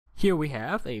Here we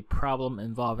have a problem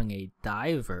involving a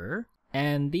diver,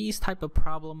 and these type of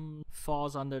problem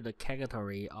falls under the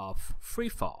category of free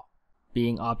fall,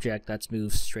 being object that's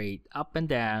moved straight up and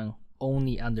down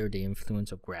only under the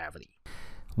influence of gravity.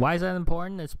 Why is that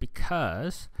important? It's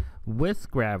because with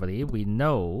gravity, we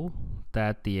know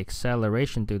that the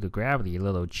acceleration due to gravity,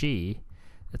 little g,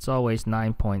 it's always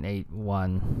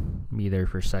 9.81 meters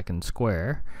per second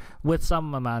square, with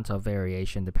some amount of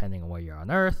variation depending on where you're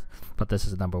on Earth, but this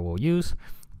is the number we'll use,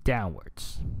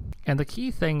 downwards. And the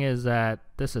key thing is that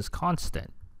this is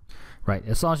constant, right?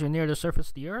 As long as you're near the surface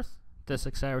of the Earth, this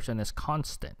acceleration is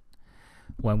constant.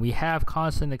 When we have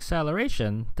constant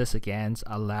acceleration, this again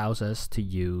allows us to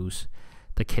use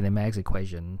the kinematics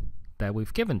equation that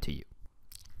we've given to you.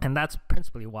 And that's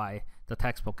principally why the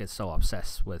textbook is so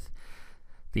obsessed with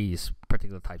these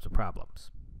particular types of problems.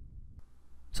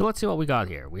 So let's see what we got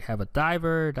here. We have a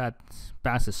diver that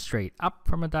bounces straight up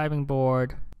from a diving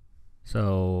board.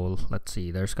 So let's see,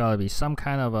 there's got to be some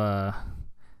kind of a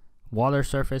water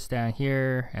surface down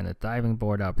here and a diving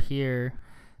board up here.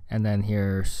 And then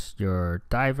here's your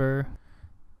diver.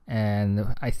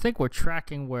 And I think we're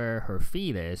tracking where her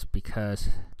feet is because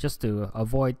just to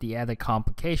avoid the added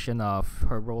complication of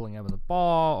her rolling over the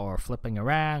ball or flipping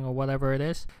around or whatever it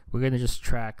is, we're going to just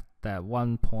track that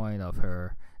one point of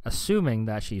her, assuming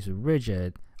that she's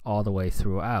rigid all the way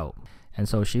throughout. And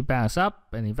so she bounces up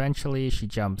and eventually she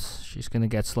jumps. She's going to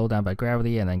get slowed down by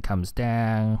gravity and then comes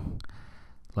down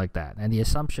like that. And the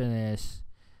assumption is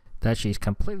that she's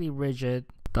completely rigid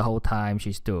the whole time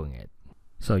she's doing it.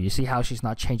 So you see how she's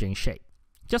not changing shape.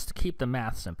 Just to keep the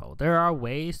math simple, there are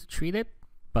ways to treat it,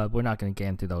 but we're not going to get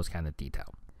into those kind of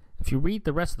detail. If you read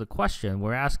the rest of the question,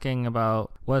 we're asking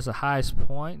about what's the highest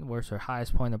point, where's her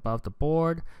highest point above the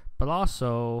board, but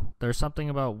also there's something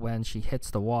about when she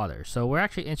hits the water. So we're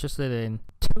actually interested in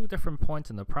two different points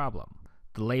in the problem.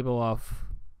 The label of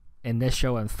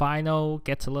initial and final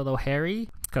gets a little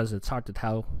hairy because it's hard to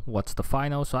tell what's the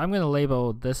final. So I'm going to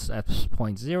label this at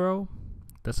point 0,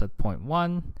 this at point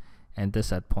 1, and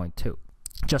this at point 2,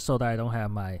 just so that I don't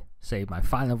have my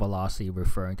final velocity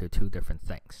referring to two different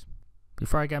things.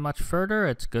 Before I get much further,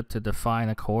 it's good to define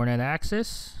a coordinate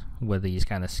axis with these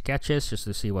kind of sketches just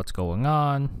to see what's going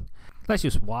on. Let's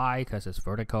use y because it's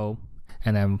vertical.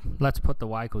 And then let's put the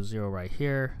y equals 0 right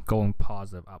here, going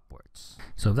positive upwards.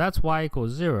 So if that's y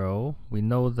equals 0, we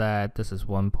know that this is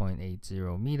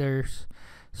 1.80 meters.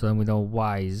 So then we know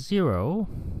y0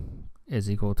 is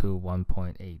equal to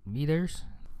 1.8 meters.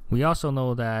 We also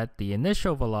know that the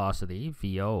initial velocity,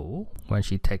 VO, when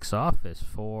she takes off is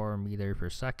 4 meters per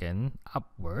second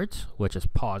upwards, which is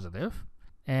positive.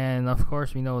 And of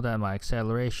course, we know that my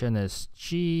acceleration is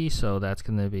g, so that's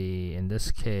going to be, in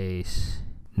this case,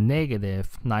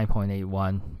 negative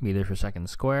 9.81 meters per second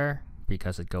square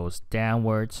because it goes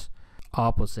downwards,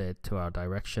 opposite to our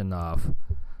direction of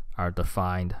our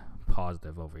defined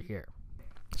positive over here.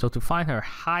 So to find her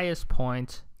highest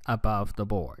point above the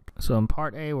board. So in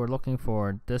part A, we're looking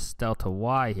for this delta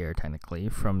y here technically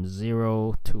from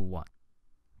 0 to 1.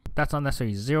 That's not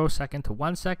necessarily 0 second to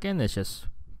 1 second, it's just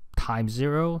time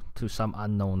 0 to some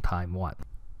unknown time 1.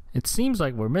 It seems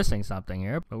like we're missing something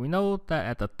here, but we know that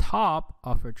at the top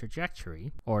of her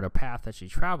trajectory, or the path that she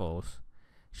travels,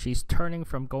 she's turning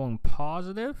from going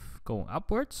positive, going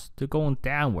upwards, to going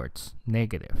downwards,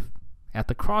 negative. At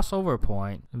the crossover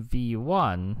point,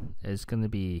 V1 is going to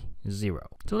be 0.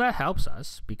 So that helps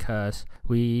us because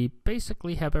we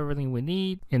basically have everything we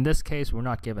need. In this case, we're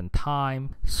not given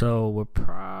time, so we're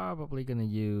probably going to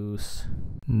use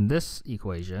this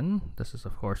equation. This is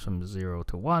of course from 0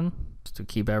 to 1 to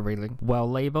keep everything well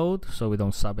labeled so we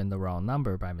don't sub in the wrong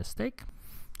number by mistake.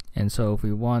 And so if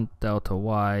we want delta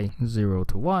y 0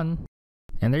 to 1,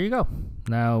 and there you go.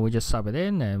 Now we just sub it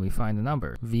in and we find the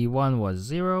number. V1 was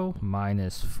 0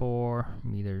 minus 4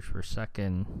 meters per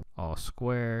second all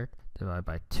squared divided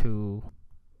by 2.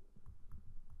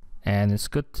 And it's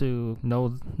good to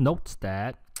note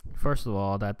that, first of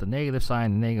all, that the negative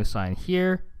sign and the negative sign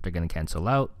here, they're going to cancel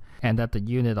out. And that the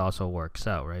unit also works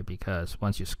out, right? Because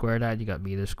once you square that, you got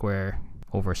meter square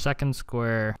over second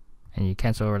square. And you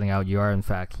cancel everything out, you are in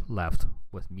fact left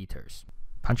with meters.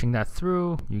 Punching that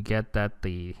through, you get that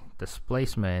the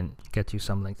displacement gets you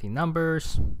some lengthy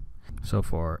numbers. So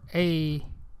for A,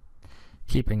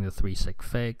 keeping the 3 sig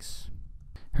figs,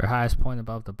 her highest point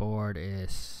above the board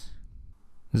is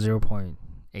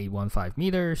 0.815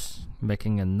 meters.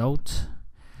 Making a note,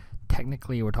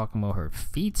 technically we're talking about her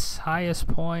feet's highest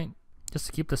point. Just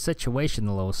to keep the situation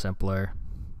a little simpler,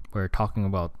 we're talking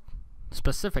about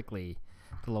specifically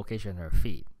the location of her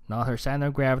feet, not her center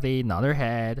of gravity, not her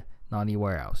head, not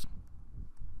anywhere else.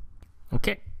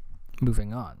 Okay,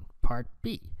 moving on. part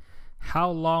B. How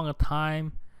long a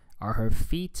time are her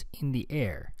feet in the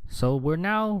air? So we're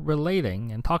now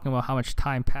relating and talking about how much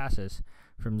time passes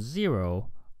from 0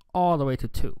 all the way to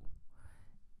 2.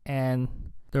 And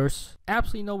there's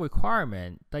absolutely no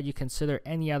requirement that you consider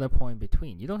any other point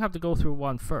between. You don't have to go through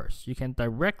 1 first. You can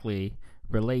directly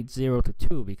relate 0 to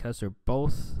 2 because they're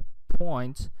both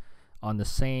points on the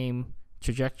same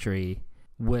trajectory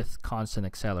with constant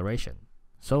acceleration.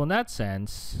 So in that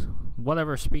sense,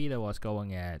 whatever speed it was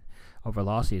going at or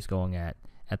velocity is going at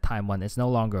time 1 is no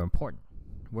longer important.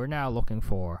 We're now looking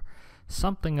for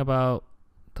something about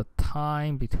the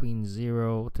time between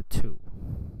 0 to 2,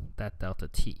 that delta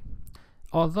t.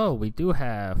 Although we do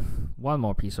have one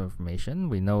more piece of information.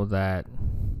 We know that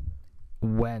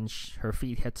when her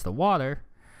feet hits the water,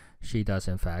 she does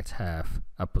in fact have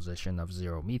a position of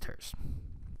 0 meters.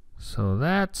 So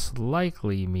that's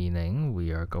likely meaning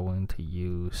we are going to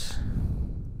use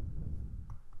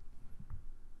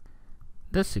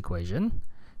this equation.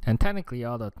 And technically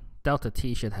all the delta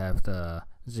t should have the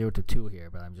 0 to 2 here,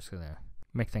 but I'm just going to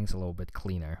make things a little bit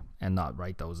cleaner and not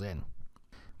write those in.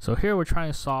 So here we're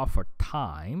trying to solve for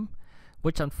time,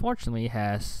 which unfortunately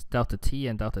has delta t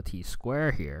and delta t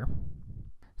squared here.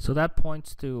 So that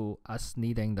points to us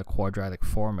needing the quadratic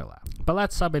formula. But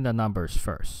let's sub in the numbers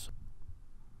first.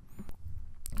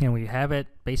 And we have it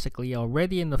basically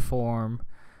already in the form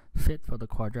fit for the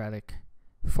quadratic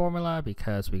formula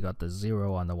because we got the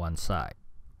 0 on the one side.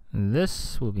 And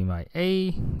this will be my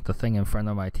a, the thing in front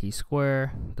of my t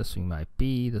squared. This will be my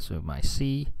b, this will be my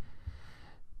c.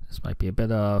 This might be a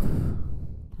bit of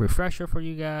refresher for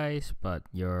you guys, but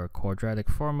your quadratic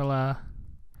formula,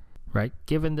 right?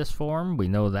 Given this form, we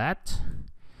know that.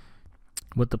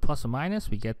 With the plus or minus,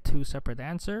 we get 2 separate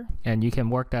answers, and you can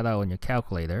work that out on your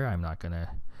calculator. I'm not going to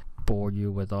bore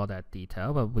you with all that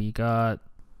detail, but we got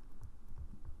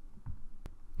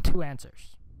 2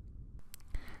 answers.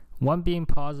 One being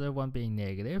positive, one being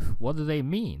negative. What do they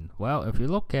mean? Well, if you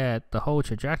look at the whole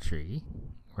trajectory,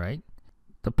 right?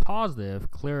 The positive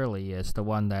clearly is the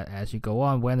one that as you go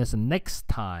on, when is the next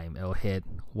time it'll hit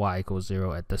y equals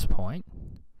 0 at this point.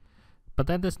 But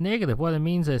then this negative, what it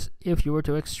means is if you were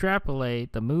to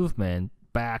extrapolate the movement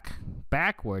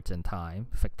backwards in time,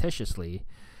 fictitiously,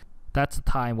 that's the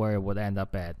time where it would end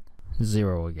up at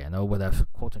 0 again, or would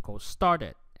have quote-unquote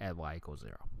started at y equals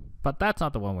 0. But that's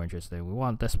not the one we're interested in. We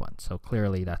want this one. So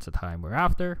clearly that's the time we're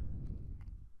after.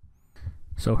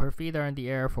 So her feet are in the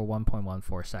air for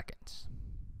 1.14 seconds.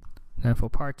 Then for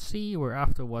part C, we're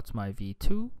after what's my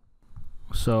V2.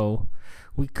 So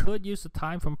we could use the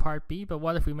time from part B, but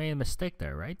what if we made a mistake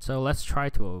there, right? So let's try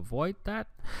to avoid that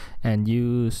and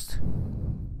use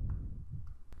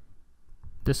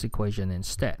this equation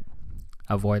instead,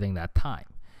 avoiding that time.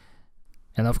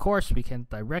 And of course, we can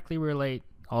directly relate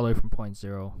all the way from point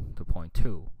 0 to point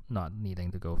 2, not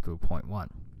needing to go through point 1.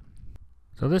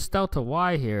 So this delta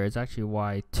y here is actually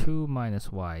y2 minus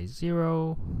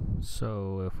y0.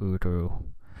 So if we were to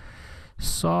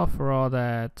solve for all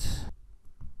that,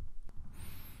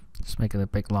 just make it a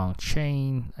big long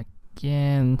chain.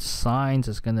 Again, signs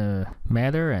is gonna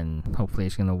matter, and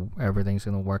hopefully everything's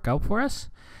gonna work out for us.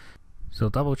 So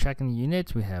double checking the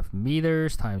units, we have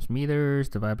meters times meters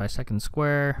divided by second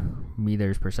square,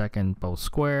 meters per second both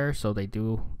square. So they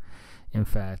do in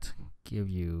fact give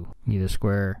you meter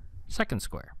square second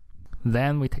square.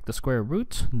 Then we take the square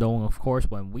root, knowing of course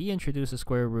when we introduce a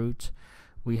square root,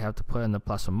 we have to put in the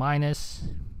plus or minus.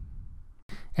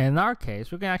 And in our case,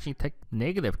 we're gonna actually take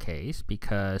negative case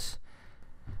because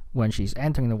when she's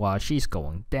entering the water, she's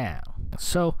going down.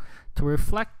 So to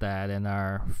reflect that in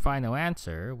our final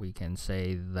answer, we can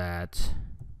say that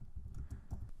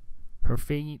her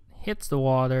feet hits the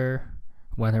water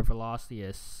when her velocity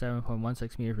is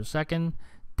 7.16 meters per second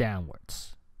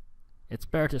downwards. It's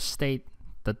better to state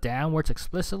the downwards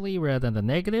explicitly rather than the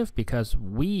negative because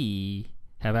we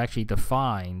have actually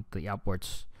defined the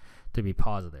upwards to be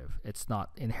positive. It's not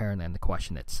inherent in the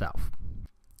question itself.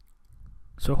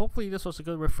 So hopefully this was a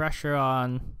good refresher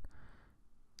on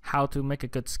how to make a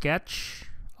good sketch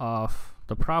of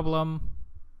the problem,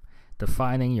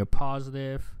 defining your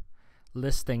positive,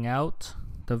 listing out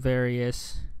the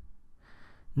various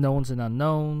knowns and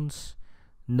unknowns,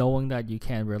 knowing that you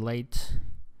can relate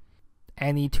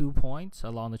any 2 points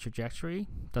along the trajectory,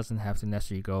 doesn't have to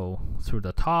necessarily go through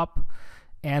the top,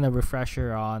 and a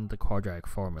refresher on the quadratic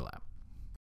formula.